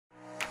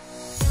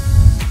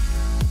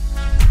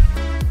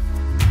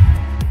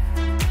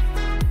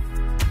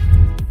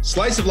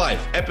Slice of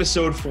Life,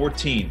 episode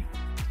 14.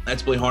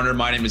 That's Billy Harner.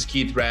 My name is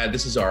Keith Rad.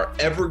 This is our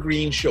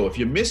evergreen show. If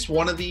you missed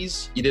one of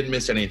these, you didn't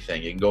miss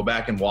anything. You can go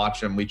back and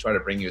watch them. We try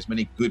to bring you as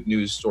many good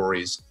news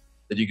stories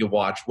that you can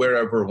watch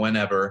wherever,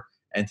 whenever.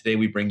 And today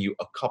we bring you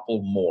a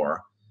couple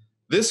more.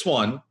 This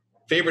one,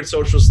 favorite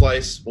social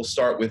slice, will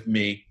start with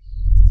me.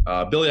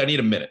 Billy, I need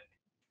a minute.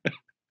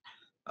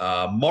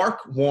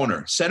 Mark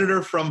Warner,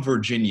 senator from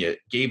Virginia,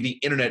 gave the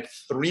internet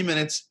 3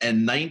 minutes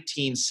and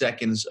 19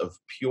 seconds of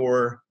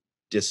pure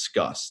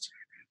disgust.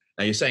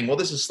 Now you're saying, well,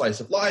 this is Slice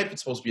of Life.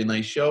 It's supposed to be a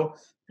nice show.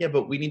 Yeah,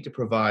 but we need to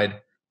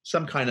provide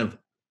some kind of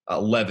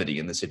levity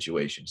in the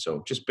situation.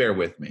 So just bear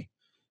with me.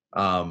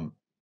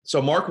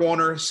 So Mark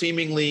Warner,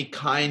 seemingly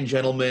kind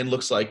gentleman,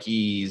 looks like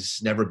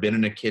he's never been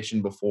in a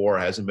kitchen before,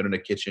 hasn't been in a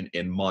kitchen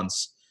in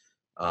months,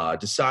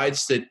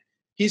 decides that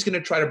he's going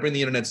to try to bring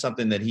the internet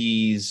something that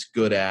he's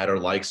good at or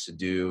likes to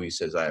do. He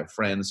says, I have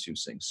friends who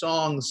sing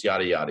songs,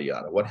 yada, yada,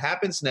 yada. What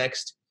happens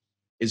next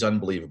is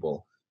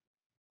unbelievable.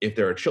 If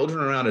there are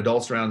children around,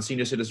 adults around,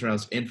 senior citizens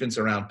around, infants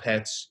around,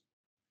 pets,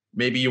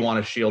 maybe you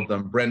want to shield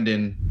them.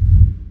 Brendan,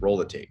 roll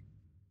the tape.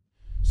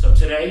 So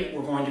today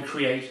we're going to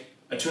create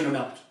a tuna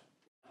melt.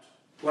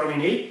 What do we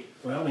need?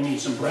 Well, we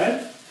need some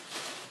bread,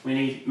 we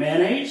need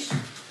mayonnaise,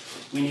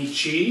 we need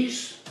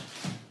cheese,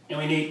 and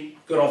we need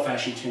good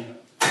old-fashioned tuna.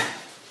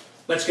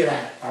 Let's get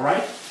at it, all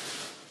right?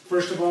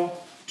 First of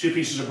all, 2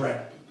 pieces of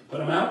bread. Put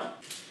them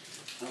out.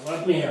 I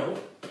love mayo.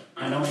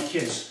 I know my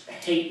kids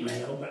hate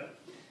mayo, but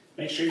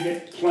make sure you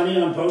get plenty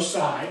on both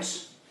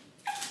sides.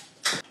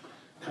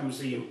 Comes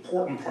the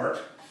important part,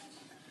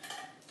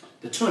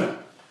 the tuna.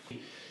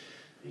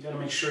 You gotta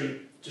make sure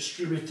you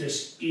distribute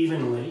this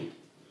evenly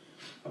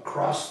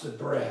across the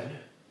bread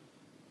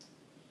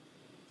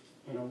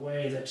in a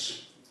way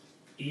that's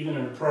even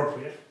and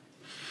appropriate.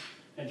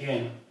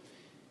 Again,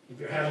 if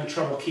you're having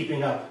trouble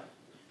keeping up,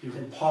 you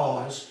can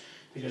pause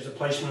because the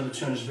placement of the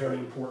tuna is very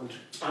important.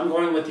 I'm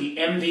going with the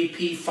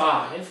MVP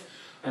 5.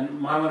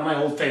 And one of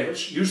my old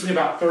favorites, usually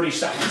about 30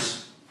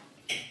 seconds.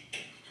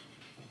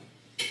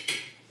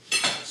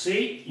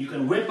 See, you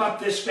can whip up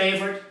this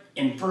favorite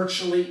in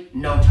virtually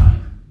no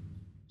time.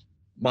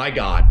 My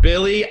God,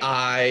 Billy,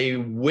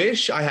 I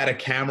wish I had a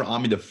camera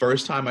on me the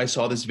first time I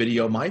saw this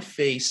video. My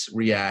face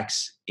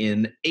reacts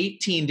in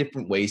 18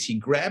 different ways. He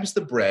grabs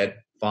the bread,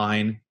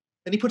 fine.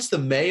 Then he puts the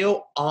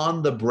mayo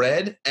on the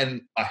bread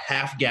and a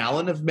half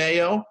gallon of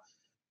mayo.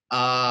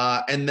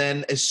 And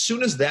then as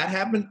soon as that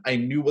happened, I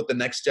knew what the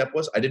next step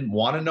was. I didn't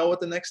want to know what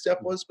the next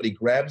step was, but he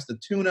grabs the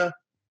tuna,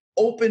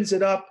 opens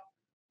it up,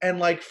 and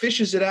like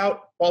fishes it out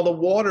while the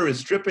water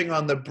is dripping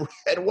on the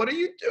bread. What are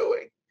you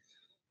doing?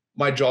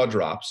 My jaw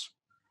drops.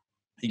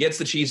 He gets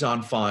the cheese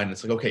on fine.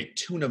 It's like, okay,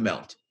 tuna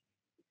melt.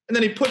 And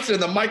then he puts it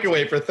in the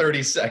microwave for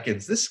 30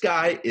 seconds. This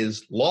guy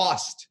is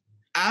lost.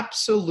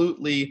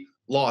 Absolutely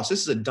lost.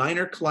 This is a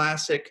diner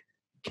classic,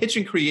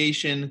 kitchen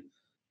creation.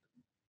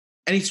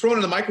 And he's thrown it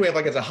in the microwave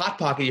like it's a Hot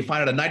Pocket you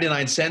find at a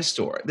 99-cent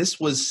store.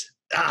 This was,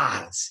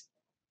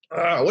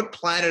 what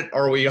planet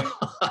are we on?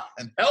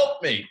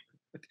 Help me.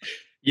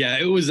 Yeah,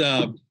 it was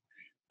not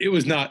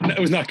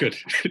good.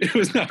 It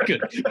was not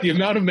good. The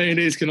amount of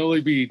mayonnaise can only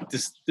be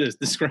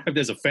described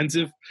as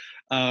offensive.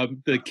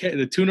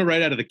 The tuna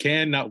right out of the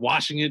can, not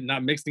washing it,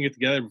 not mixing it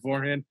together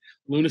beforehand,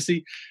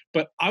 lunacy.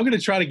 But I'm going to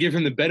try to give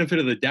him the benefit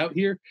of the doubt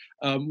here.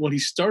 When he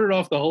started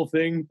off the whole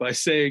thing by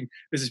saying,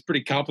 this is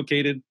pretty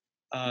complicated.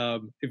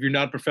 If you're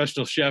not a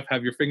professional chef,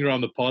 have your finger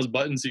on the pause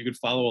button so you can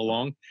follow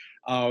along.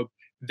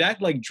 That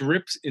like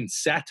drips in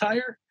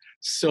satire.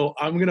 So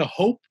I'm going to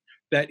hope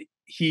that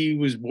he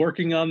was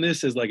working on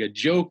this as like a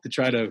joke to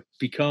try to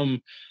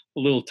become a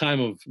little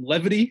time of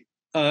levity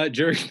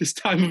during this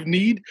time of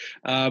need.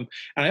 And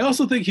I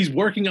also think he's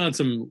working on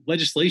some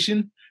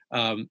legislation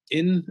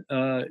in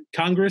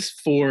Congress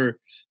for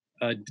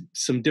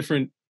some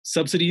different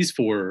subsidies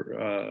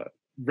for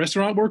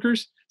restaurant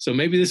workers. So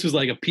maybe this was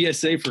like a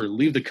PSA for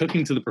leave the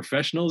cooking to the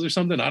professionals or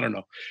something. I don't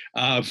know.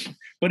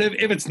 But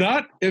if it's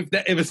not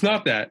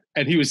that,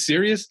 and he was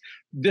serious,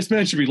 this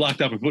man should be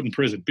locked up and put in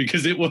prison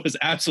because it was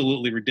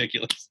absolutely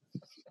ridiculous.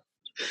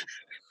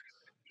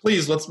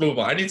 Please, let's move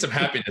on. I need some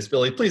happiness,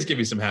 Billy. Please give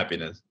me some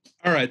happiness.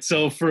 All right.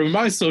 So for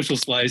my social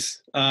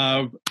slice,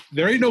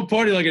 there ain't no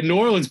party like a New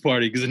Orleans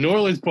party because a New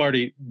Orleans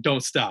party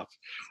don't stop.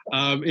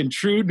 In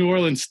true New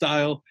Orleans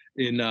style,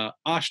 in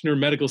Ochsner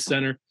Medical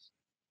Center,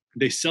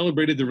 they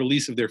celebrated the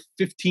release of their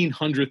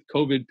 1,500th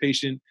COVID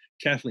patient,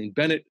 Kathleen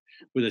Bennett,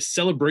 with a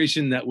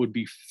celebration that would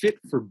be fit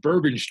for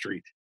Bourbon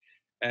Street.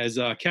 As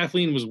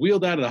Kathleen was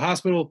wheeled out of the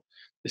hospital,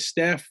 the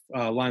staff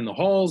lined the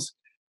halls,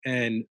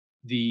 and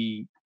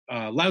the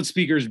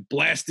loudspeakers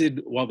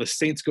blasted while the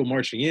Saints go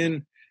marching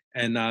in,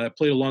 and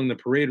played along the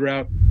parade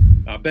route.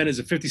 Ben is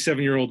a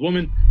 57-year-old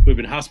woman who had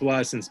been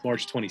hospitalized since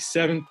March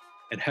 27th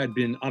and had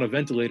been on a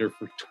ventilator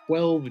for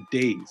 12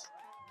 days.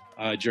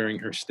 During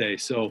her stay.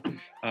 So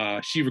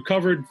she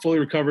recovered, fully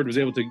recovered, was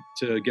able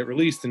to get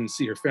released and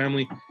see her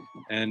family.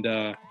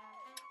 And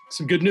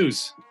some good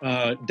news.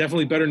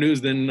 Definitely better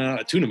news than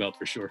a tuna melt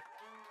for sure.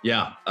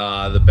 Yeah,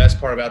 the best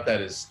part about that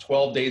is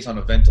 12 days on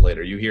a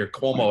ventilator. You hear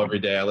Cuomo every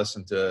day. I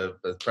listen to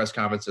the press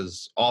conference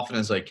as often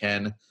as I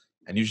can,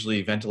 and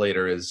usually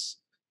ventilator is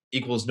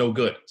equals no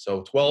good.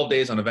 So 12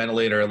 days on a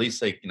ventilator, at least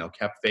they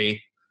kept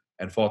faith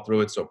and fought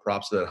through it. So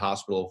props to that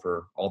hospital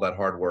for all that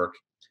hard work,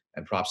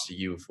 and props to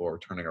you for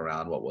turning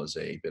around what was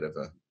a bit of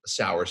a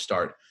sour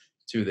start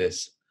to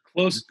this.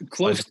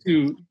 Close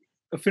to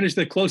finished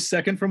a close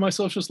second for my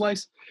social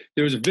slice.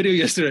 There was a video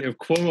yesterday of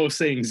Cuomo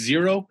saying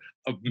zero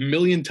a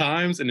million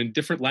times and in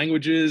different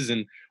languages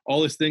and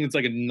all this thing. It's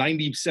like a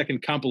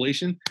 90-second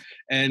compilation.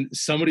 And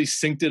somebody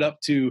synced it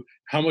up to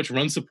how much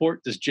run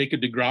support does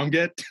Jacob deGrom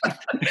get?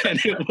 And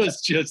it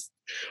was just,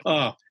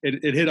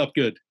 it hit up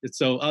good.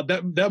 So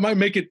that might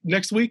make it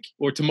next week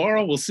or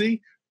tomorrow. We'll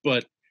see.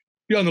 But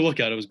be on the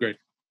lookout. It was great.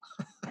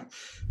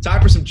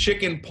 Time for some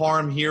chicken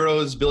parm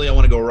heroes. Billy, I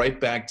want to go right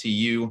back to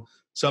you.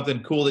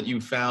 Something cool that you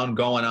found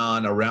going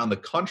on around the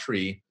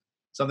country,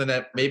 something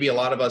that maybe a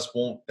lot of us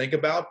won't think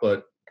about,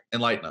 but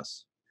enlighten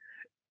us.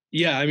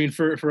 Yeah, I mean,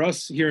 for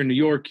us here in New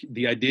York,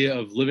 the idea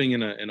of living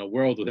in a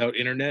world without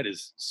internet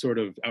is sort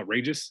of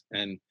outrageous,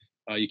 and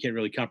you can't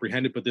really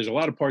comprehend it. But there's a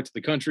lot of parts of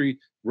the country,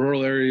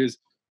 rural areas,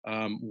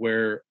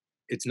 where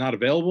it's not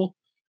available,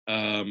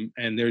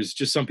 and there's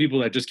just some people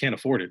that just can't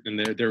afford it, and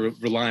they're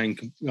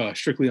relying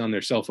strictly on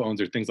their cell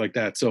phones or things like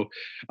that. So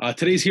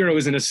today's hero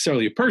isn't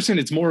necessarily a person;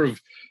 it's more of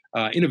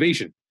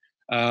innovation.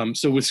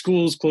 So with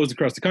schools closed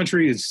across the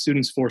country and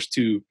students forced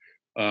to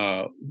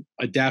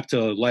adapt to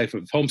a life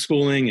of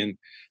homeschooling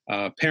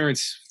and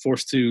parents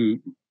forced to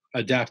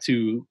adapt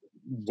to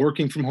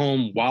working from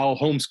home while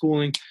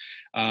homeschooling,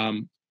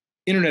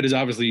 internet is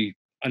obviously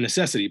a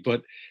necessity.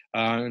 But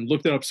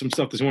looked up some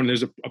stuff this morning.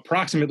 There's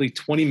approximately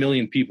 20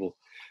 million people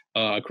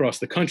across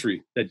the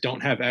country that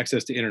don't have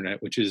access to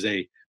internet, which is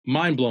a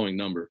mind-blowing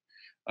number.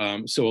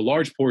 So a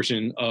large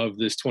portion of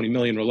this 20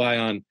 million rely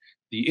on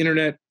the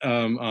internet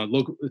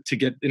to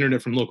get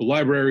internet from local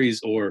libraries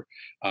or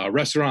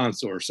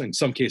restaurants, or in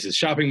some cases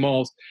shopping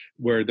malls,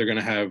 where they're going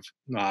to have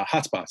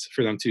hotspots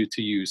for them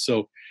to use.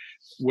 So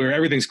where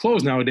everything's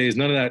closed nowadays,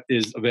 none of that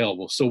is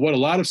available. So what a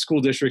lot of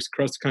school districts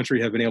across the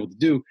country have been able to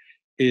do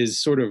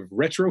is sort of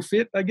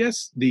retrofit, I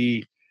guess,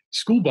 the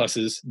school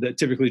buses that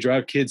typically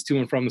drive kids to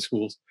and from the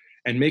schools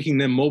and making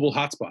them mobile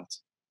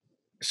hotspots.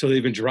 So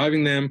they've been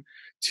driving them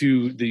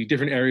to the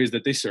different areas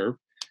that they serve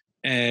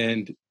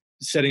and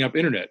setting up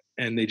internet,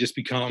 and they just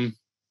become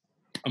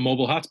a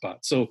mobile hotspot.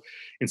 So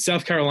in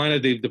South Carolina,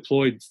 they've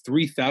deployed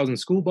 3,000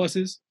 school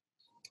buses.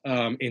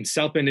 In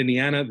South Bend,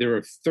 Indiana, there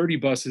are 30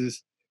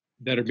 buses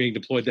that are being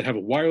deployed that have a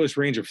wireless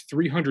range of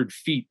 300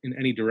 feet in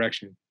any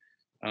direction.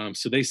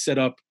 So they set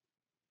up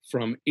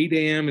from 8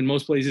 a.m. in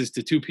most places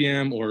to 2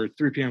 p.m. or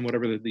 3 p.m.,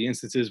 whatever the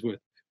instance is with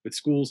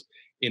schools.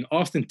 In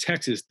Austin,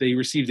 Texas, they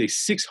received a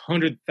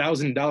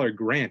 $600,000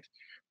 grant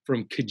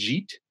from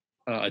Kajit,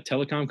 a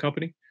telecom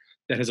company,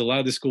 that has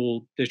allowed the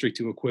school district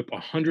to equip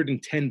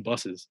 110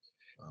 buses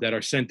that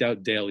are sent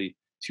out daily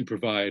to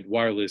provide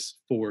wireless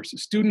for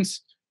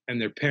students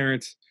and their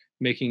parents,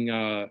 making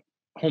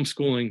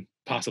homeschooling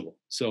possible.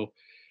 So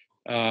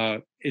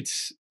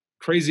it's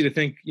crazy to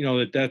think,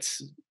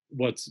 that's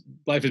what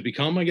life has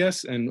become, I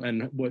guess, and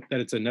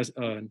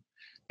that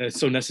it's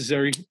so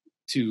necessary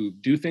to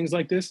do things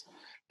like this.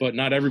 But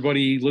not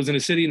everybody lives in a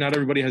city. Not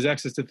everybody has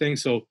access to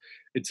things. So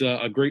it's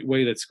a great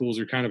way that schools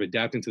are kind of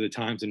adapting to the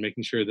times and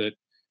making sure that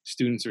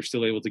students are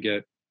still able to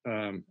get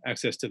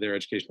access to their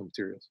educational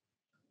materials.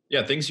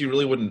 Yeah, things you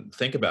really wouldn't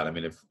think about. I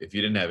mean, if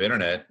you didn't have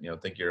internet,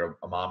 think you're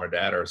a mom or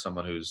dad or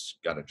someone who's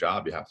got a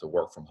job, you have to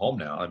work from home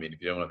now. I mean,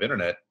 if you don't have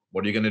internet,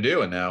 what are you going to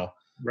do? And now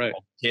right,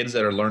 kids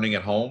that are learning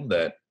at home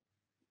that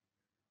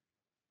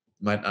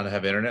might not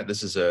have internet,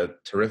 this is a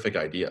terrific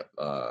idea.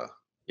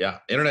 Yeah,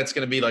 internet's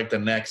going to be like the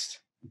next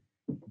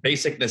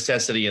basic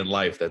necessity in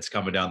life that's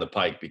coming down the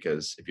pike,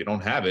 because if you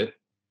don't have it,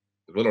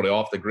 literally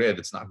off the grid,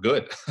 it's not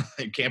good.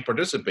 You can't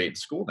participate in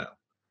school now.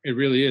 It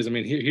really is. I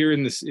mean, here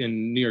in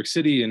New York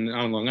City and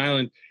on Long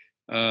Island,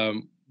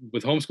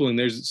 with homeschooling,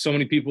 there's so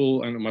many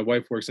people, and my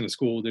wife works in a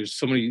school, there's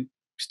so many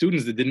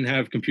students that didn't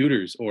have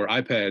computers or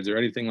iPads or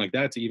anything like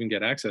that to even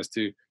get access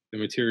to the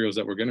materials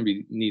that were going to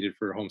be needed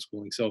for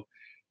homeschooling. So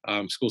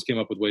schools came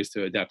up with ways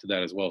to adapt to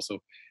that as well. So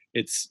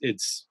it's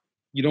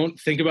you don't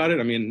think about it.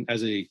 I mean,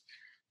 as a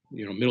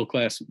middle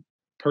class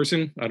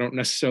person, I don't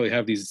necessarily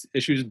have these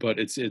issues, but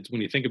it's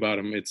when you think about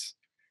them,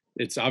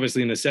 it's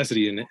obviously a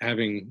necessity, and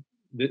having,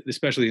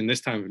 especially in this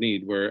time of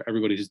need where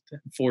everybody's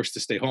forced to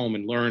stay home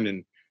and learn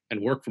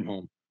and work from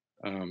home,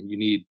 you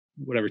need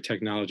whatever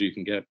technology you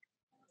can get.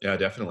 Yeah,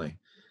 definitely.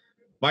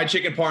 My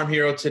chicken parm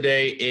hero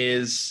today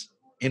is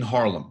in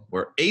Harlem,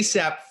 where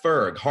ASAP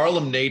Ferg,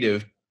 Harlem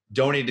native,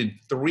 donated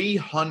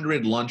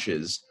 300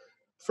 lunches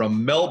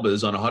from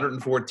Melba's on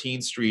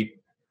 114th Street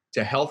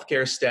to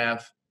healthcare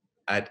staff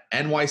at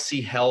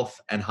NYC Health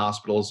and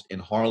Hospitals in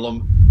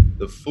Harlem.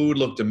 The food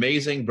looked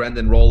amazing.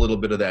 Brendan, roll a little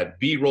bit of that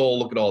B-roll.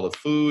 Look at all the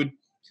food.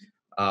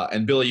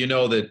 And Billy, you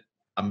know that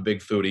I'm a big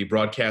foodie.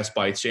 Broadcast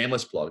Bites,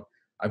 shameless plug.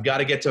 I've got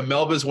to get to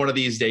Melba's one of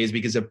these days,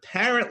 because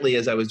apparently,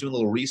 as I was doing a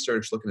little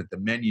research looking at the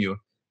menu,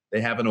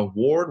 They have an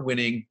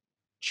award-winning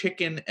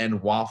chicken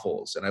and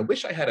waffles. And I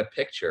wish I had a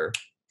picture.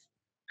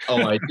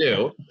 Oh, I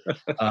do.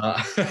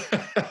 Uh,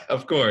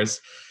 of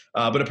course.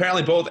 But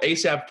apparently both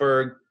ASAP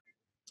Ferg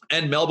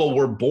and Melba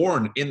were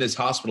born in this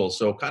hospital.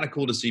 So kind of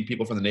cool to see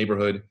people from the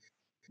neighborhood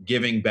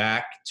giving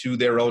back to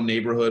their own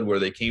neighborhood where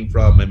they came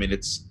from. I mean,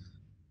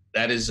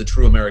 that is a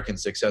true American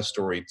success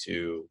story,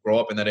 to grow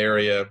up in that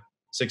area,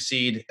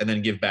 succeed, and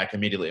then give back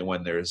immediately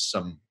when there's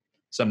some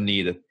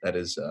need that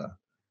is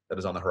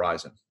on the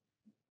horizon.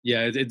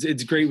 Yeah,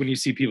 it's great when you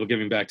see people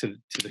giving back to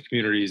the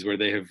communities where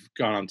they have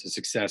gone on to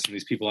success, and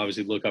these people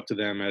obviously look up to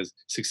them as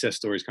success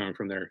stories coming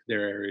from their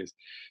areas.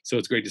 So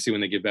it's great to see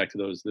when they give back to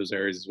those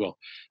areas as well.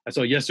 I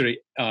saw yesterday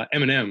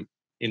Eminem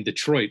in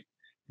Detroit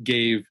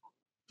gave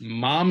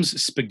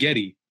Mom's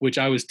Spaghetti, which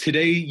I was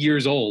today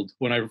years old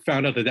when I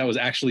found out that was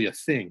actually a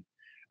thing.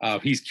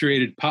 He's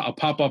created a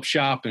pop-up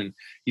shop, and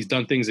he's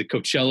done things at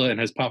Coachella and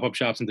has pop-up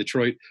shops in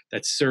Detroit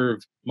that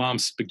serve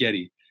Mom's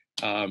Spaghetti.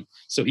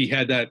 So he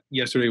had that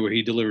yesterday where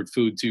he delivered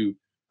food to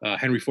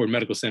Henry Ford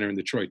Medical Center in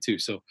Detroit too.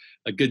 So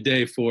a good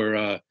day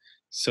for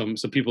some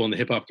people in the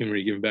hip hop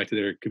community giving back to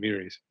their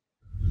communities.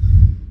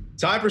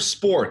 Time for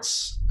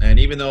sports. And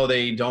even though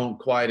they don't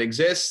quite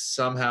exist,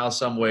 somehow,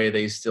 some way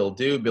they still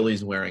do.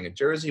 Billy's wearing a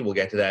jersey. We'll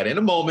get to that in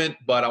a moment.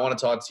 But I want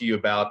to talk to you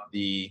about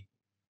the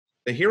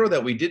hero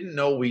that we didn't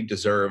know we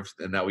deserved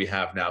and that we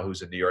have now,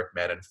 who's a New York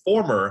Met and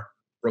former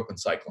Brooklyn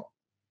Cyclone.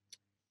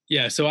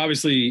 Yeah, so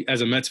obviously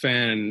as a Mets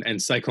fan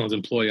and Cyclones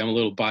employee, I'm a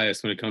little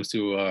biased when it comes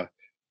to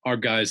our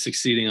guys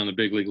succeeding on the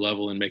big league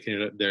level and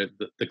making it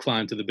the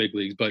climb to the big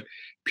leagues. But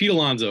Pete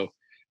Alonso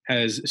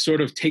has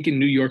sort of taken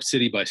New York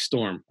City by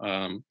storm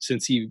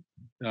since he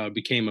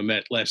became a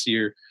Met last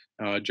year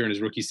during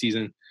his rookie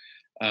season.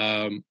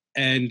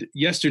 And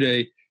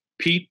yesterday,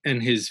 Pete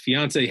and his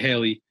fiancée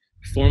Haley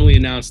formally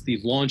announced the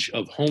launch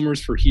of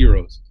Homers for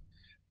Heroes.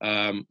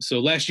 So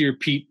last year,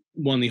 Pete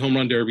won the Home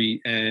Run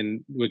Derby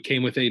and it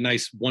came with a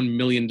nice $1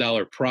 million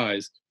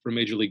prize for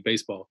Major League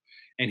Baseball.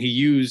 And he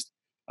used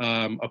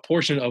a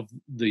portion of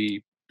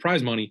the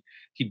prize money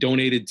he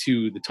donated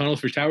to the Tunnels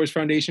for Towers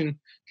Foundation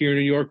here in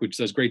New York, which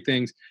does great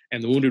things,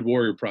 and the Wounded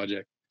Warrior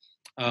Project.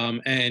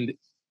 And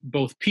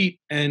both Pete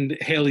and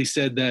Haley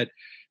said that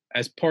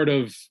as part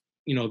of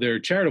their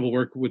charitable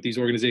work with these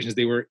organizations,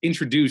 they were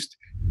introduced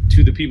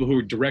to the people who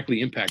were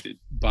directly impacted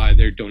by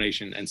their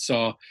donation and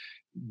saw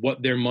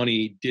what their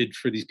money did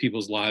for these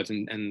people's lives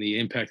and the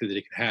impact that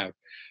it could have.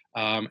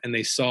 And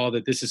they saw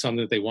that this is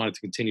something that they wanted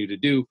to continue to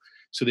do.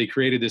 So they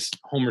created this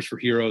Homers for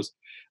Heroes.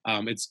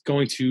 It's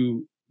going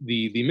to,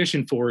 the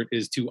mission for it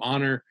is to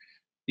honor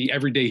the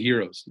everyday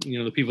heroes,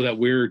 the people that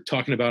we're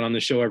talking about on the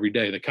show every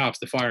day, the cops,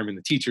 the firemen,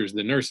 the teachers,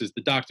 the nurses,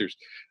 the doctors,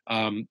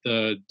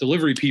 the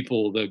delivery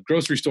people, the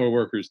grocery store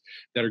workers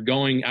that are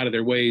going out of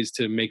their ways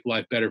to make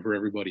life better for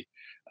everybody.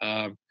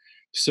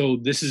 So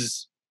this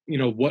is,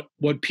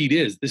 what Pete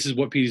is. This is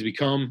what Pete has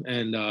become.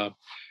 And,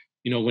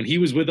 when he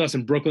was with us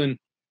in Brooklyn,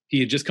 he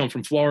had just come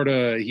from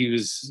Florida. He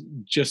was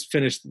just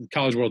finished the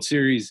College World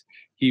Series.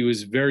 He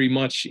was very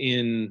much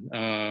in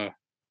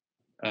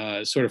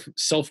sort of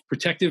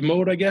self-protective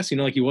mode, I guess.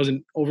 Like he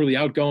wasn't overly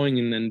outgoing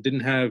and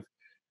didn't have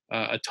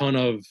a ton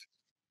of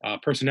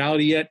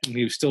personality yet. And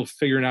he was still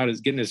figuring out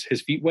getting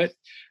his feet wet.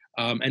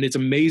 And it's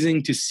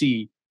amazing to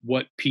see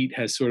what Pete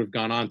has sort of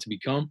gone on to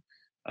become.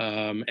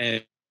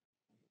 And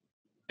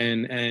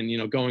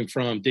going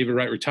from David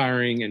Wright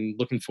retiring and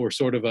looking for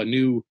sort of a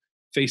new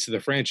face of the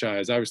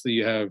franchise. Obviously,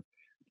 you have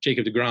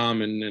Jacob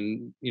deGrom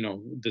and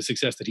the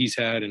success that he's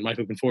had, and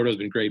Michael Conforto has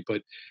been great.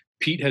 But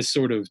Pete has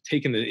sort of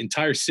taken the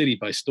entire city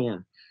by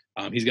storm.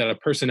 He's got a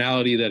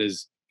personality that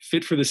is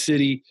fit for the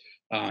city.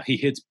 He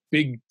hits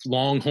big,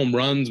 long home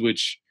runs,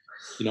 which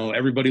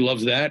everybody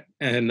loves that.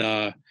 And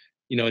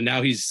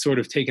now he's sort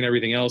of taken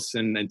everything else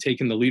and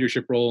taken the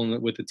leadership role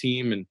with the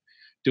team and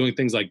doing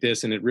things like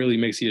this, and it really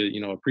makes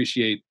you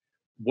appreciate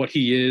what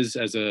he is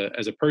as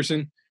a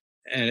person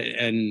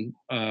and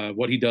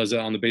what he does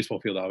on the baseball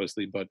field,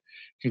 obviously. But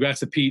congrats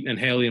to Pete and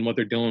Haley and what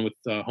they're doing with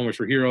Homers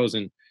for Heroes,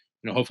 and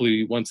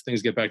hopefully once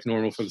things get back to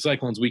normal for the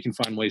Cyclones, we can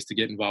find ways to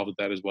get involved with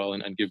that as well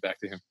and give back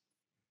to him.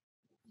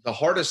 The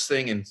hardest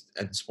thing in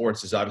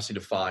sports is obviously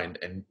to find,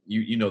 and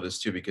you know this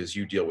too because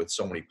you deal with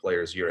so many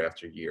players year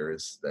after year,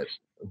 is that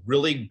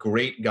really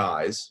great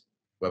guys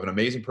who have an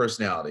amazing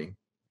personality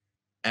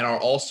and are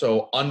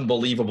also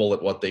unbelievable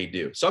at what they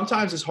do.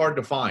 Sometimes it's hard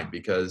to find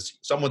because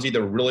someone's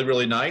either really,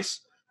 really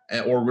nice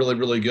or really,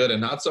 really good and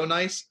not so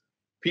nice.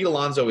 Pete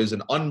Alonso is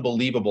an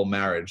unbelievable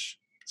marriage.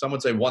 Some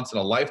would say once in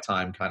a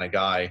lifetime kind of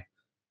guy.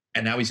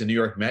 And now he's a New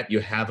York Met. You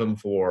have him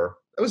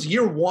that was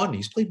year one.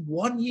 He's played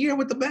 1 year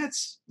with the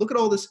Mets. Look at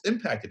all this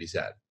impact that he's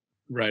had.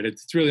 Right.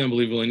 It's really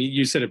unbelievable. And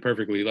you said it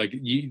perfectly.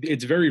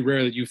 It's very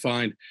rare that you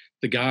find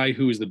the guy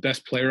who is the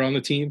best player on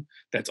the team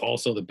that's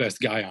also the best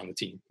guy on the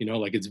team.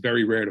 It's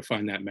very rare to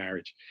find that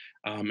marriage.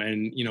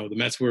 And the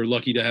Mets were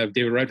lucky to have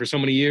David Wright for so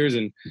many years.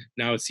 And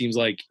now it seems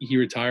like he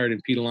retired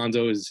and Pete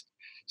Alonso is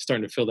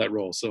starting to fill that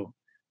role. So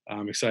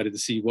I'm excited to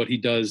see what he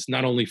does,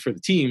 not only for the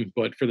team,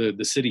 but for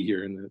the city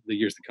here in the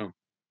years to come.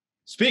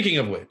 Speaking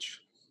of which,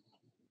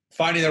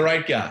 Finding the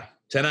right guy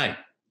tonight,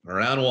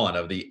 round one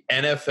of the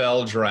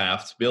NFL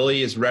draft.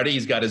 Billy is ready.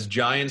 He's got his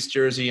Giants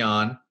jersey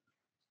on.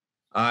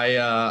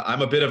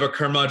 I'm a bit of a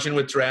curmudgeon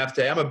with draft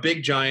day. I'm a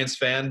big Giants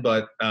fan,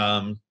 but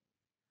I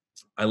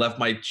left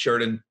my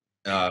shirt in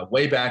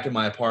way back in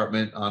my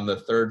apartment on the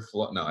third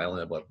floor. No, I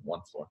only have like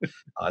one floor.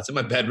 It's in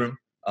my bedroom,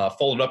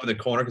 folded up in the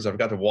corner because I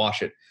forgot to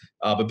wash it.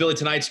 But Billy,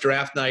 tonight's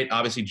draft night.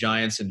 Obviously,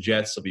 Giants and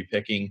Jets will be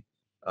picking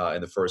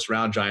in the first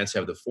round. Giants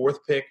have the 4th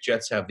pick.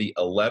 Jets have the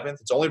 11th.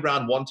 It's only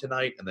round 1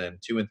 tonight, and then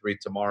 2 and 3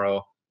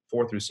 tomorrow,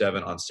 4 through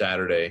 7 on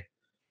Saturday.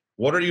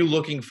 What are you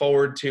looking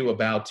forward to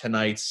about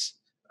tonight's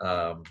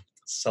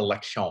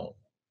selection?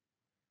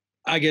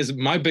 I guess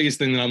my biggest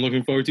thing that I'm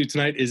looking forward to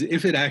tonight is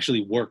if it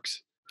actually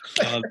works.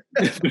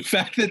 The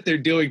fact that they're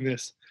doing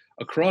this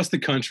across the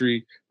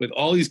country with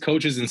all these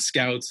coaches and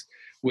scouts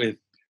with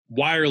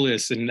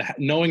wireless and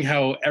knowing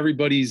how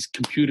everybody's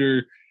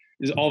computer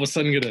is all of a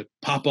sudden going to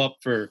pop up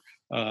for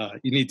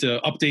you need to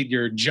update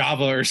your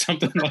Java or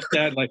something like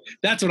that. Like,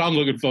 that's what I'm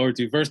looking forward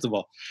to, first of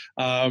all,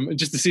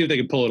 just to see if they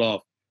can pull it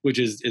off, which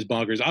is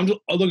bonkers. I'm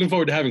looking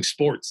forward to having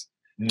sports,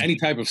 any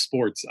type of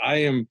sports. I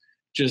am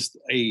just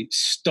a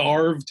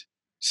starved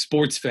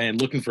sports fan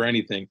looking for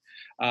anything.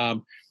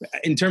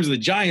 In terms of the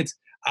Giants,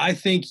 I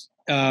think,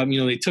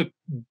 they took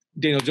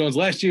Daniel Jones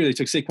last year. They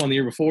took Saquon the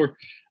year before.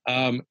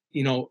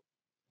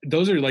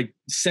 Those are like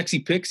sexy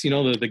picks,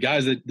 the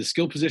guys the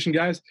skill position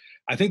guys.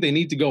 I think they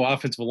need to go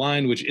offensive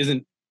line, which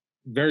isn't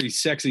very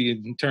sexy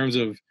in terms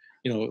of,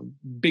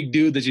 big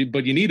dude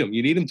but you need them.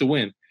 You need them to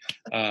win.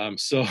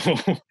 So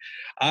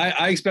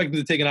I expect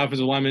them to take an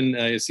offensive lineman.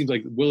 It seems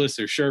like Willis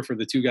or Scherf are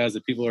the two guys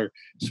that people are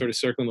sort of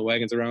circling the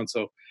wagons around.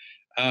 So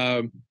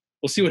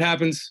we'll see what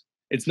happens.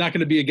 It's not going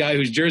to be a guy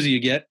whose jersey you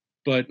get,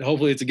 but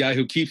hopefully it's a guy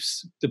who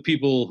keeps the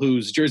people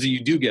whose jersey you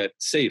do get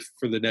safe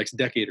for the next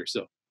decade or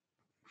so.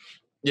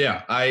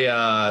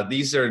 Yeah,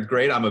 these are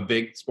great. I'm a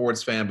big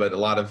sports fan, but a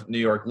lot of New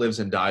York lives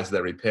and dies with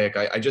every pick.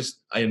 I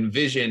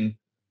envision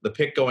the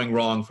pick going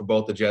wrong for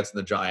both the Jets and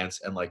the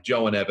Giants, and like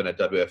Joe and Evan at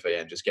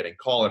WFAN just getting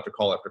call after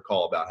call after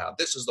call about how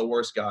this is the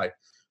worst guy.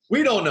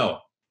 We don't know.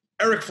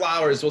 Eric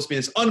Flowers is supposed to be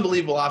this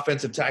unbelievable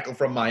offensive tackle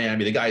from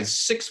Miami. The guy is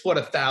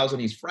 6'1,000.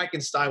 He's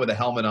Frankenstein with a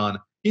helmet on.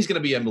 He's going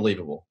to be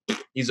unbelievable.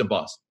 He's a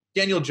bust.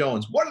 Daniel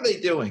Jones, what are they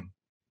doing?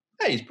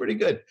 Hey, he's pretty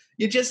good.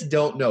 You just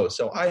don't know.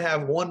 So I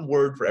have one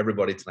word for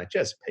everybody tonight.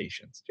 Just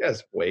patience.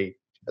 Just wait.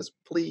 Just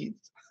please.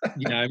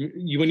 Yeah,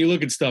 when you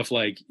look at stuff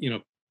like,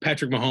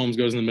 Patrick Mahomes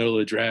goes in the middle of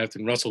the draft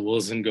and Russell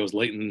Wilson goes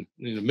late in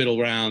the middle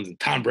rounds and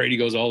Tom Brady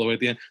goes all the way at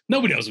the end.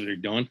 Nobody knows what they're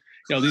doing.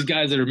 These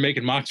guys that are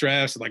making mock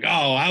drafts are like,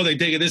 oh, how are they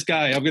taking this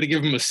guy? I'm going to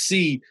give him a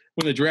C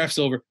when the draft's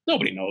over.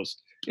 Nobody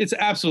knows. It's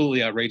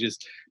absolutely outrageous.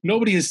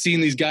 Nobody has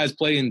seen these guys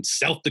play in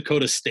South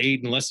Dakota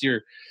State unless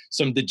you're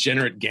some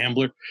degenerate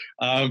gambler.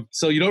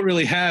 So you don't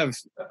really have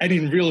any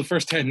real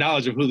firsthand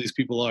knowledge of who these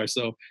people are.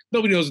 So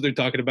nobody knows what they're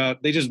talking about.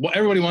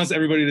 Everybody wants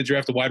everybody to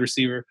draft a wide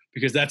receiver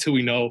because that's who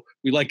we know.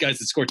 We like guys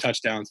that score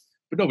touchdowns,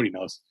 but nobody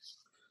knows.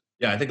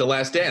 Yeah, I think The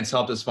Last Dance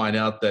helped us find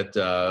out that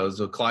it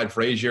was Clyde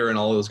Frazier and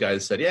all those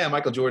guys said, yeah,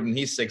 Michael Jordan,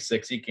 he's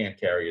 6'6", he can't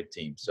carry a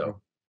team. So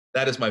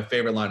that is my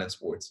favorite line in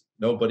sports.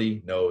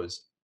 Nobody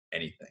knows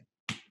anything.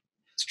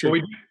 It's true.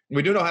 But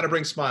we do know how to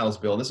bring smiles,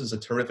 Bill. This is a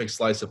terrific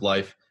slice of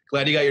life.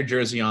 Glad you got your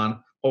jersey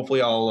on.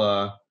 Hopefully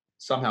I'll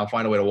somehow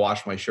find a way to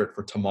wash my shirt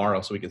for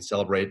tomorrow so we can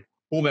celebrate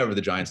whomever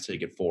the Giants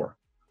take it for.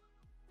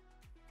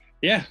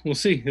 Yeah, we'll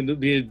see. It'll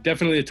be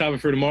definitely a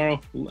topic for tomorrow.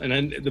 And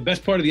then the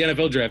best part of the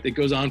NFL draft, it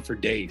goes on for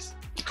days.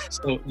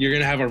 So you're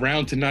going to have a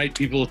round tonight.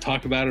 People will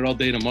talk about it all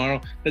day tomorrow.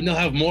 Then they'll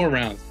have more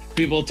rounds.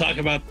 People will talk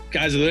about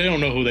guys that they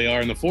don't know who they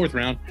are in the 4th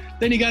round.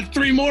 Then you got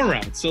 3 more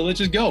rounds. So let's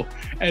just go.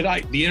 And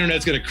the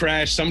internet's going to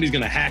crash. Somebody's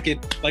going to hack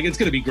it. Like, it's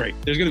going to be great.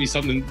 There's going to be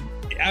something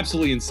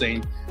absolutely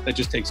insane that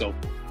just takes over.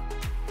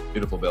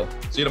 Beautiful, Bill.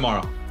 See you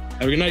tomorrow.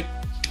 Have a good night.